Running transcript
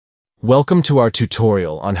Welcome to our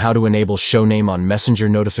tutorial on how to enable show name on Messenger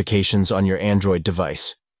notifications on your Android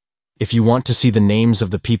device. If you want to see the names of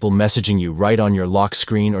the people messaging you right on your lock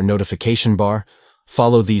screen or notification bar,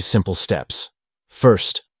 follow these simple steps.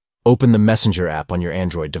 First, open the Messenger app on your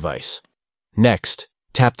Android device. Next,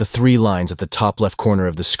 tap the three lines at the top left corner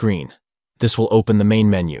of the screen. This will open the main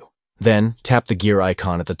menu. Then, tap the gear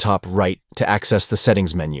icon at the top right to access the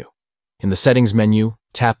settings menu. In the settings menu,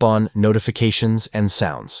 tap on Notifications and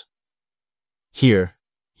Sounds. Here,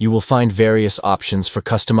 you will find various options for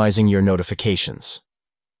customizing your notifications.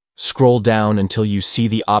 Scroll down until you see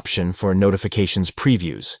the option for Notifications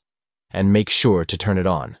Previews, and make sure to turn it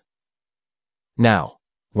on. Now,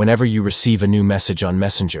 whenever you receive a new message on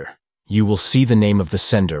Messenger, you will see the name of the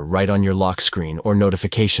sender right on your lock screen or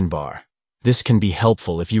notification bar. This can be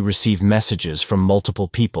helpful if you receive messages from multiple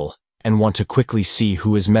people and want to quickly see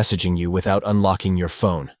who is messaging you without unlocking your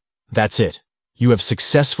phone. That's it. You have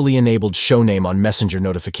successfully enabled show name on Messenger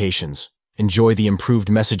notifications. Enjoy the improved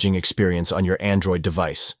messaging experience on your Android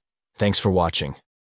device. Thanks for watching.